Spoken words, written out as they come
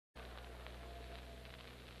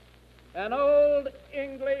An old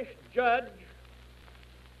English judge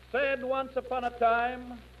said once upon a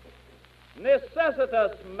time,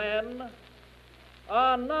 necessitous men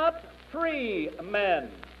are not free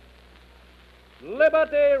men.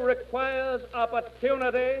 Liberty requires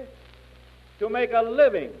opportunity to make a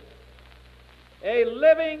living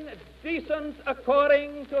decent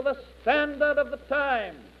according to the standard of the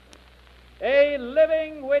time, a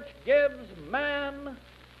living which gives man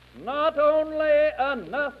not only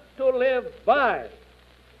enough to live by,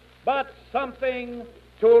 but something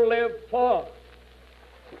to live for.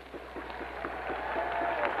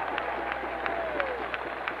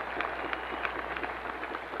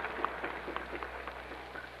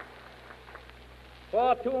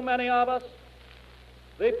 For too many of us,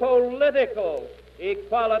 the political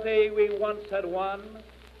equality we once had won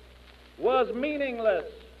was meaningless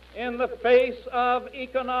in the face of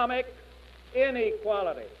economic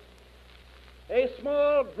inequality. A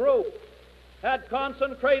small group had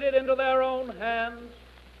concentrated into their own hands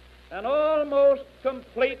an almost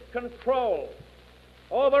complete control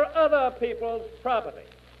over other people's property,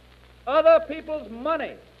 other people's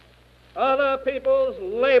money, other people's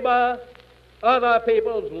labor, other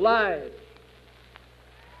people's lives.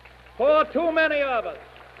 For too many of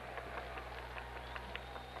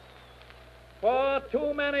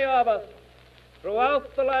us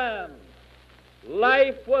throughout the land,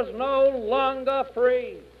 life was no longer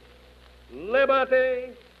free,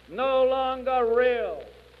 liberty no longer real.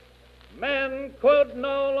 Men could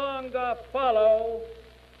no longer follow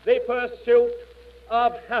the pursuit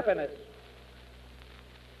of happiness.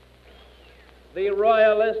 The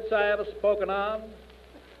Royalists I have spoken of,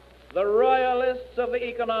 the Royalists of the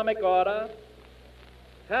economic order,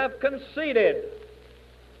 have conceded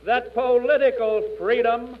that political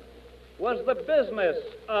freedom was the business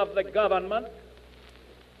of the government,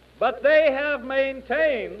 but they have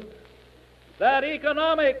maintained that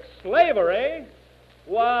economic slavery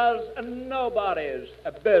was nobody's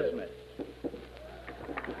business.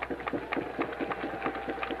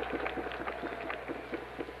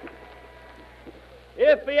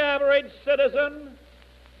 If the average citizen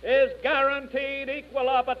is guaranteed equal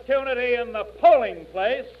opportunity in the polling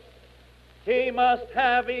place, he must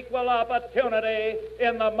have equal opportunity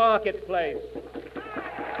in the marketplace.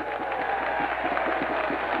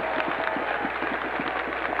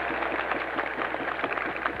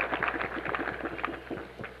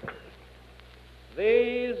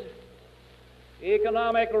 These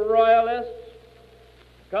economic royalists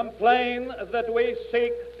complain that we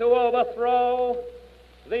seek to overthrow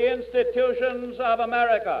the institutions of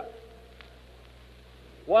America.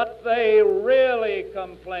 What they really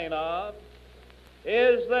complain of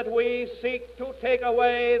is that we seek to take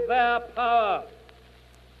away their power.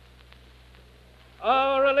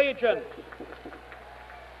 Our allegiance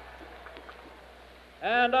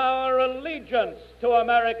to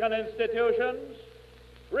American institutions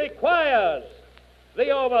requires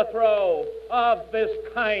the overthrow of this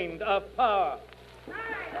kind of power.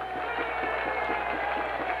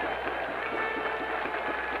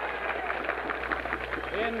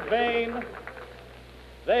 In vain,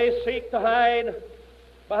 they seek to hide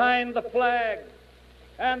behind the flag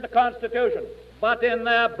and the Constitution, but in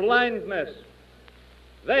their blindness,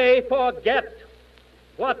 they forget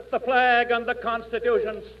what the flag and the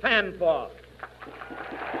Constitution stand for.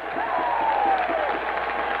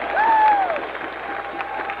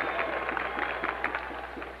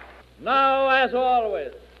 Now, as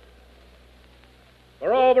always,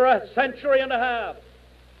 for over a century and a half,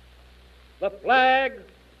 the flag,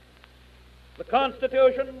 the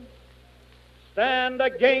Constitution, stand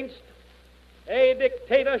against a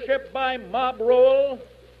dictatorship by mob rule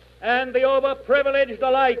and the overprivileged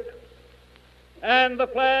alike. And the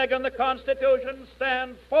flag and the Constitution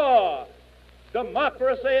stand for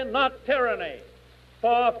democracy, not tyranny,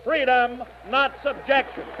 for freedom, not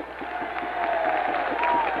subjection.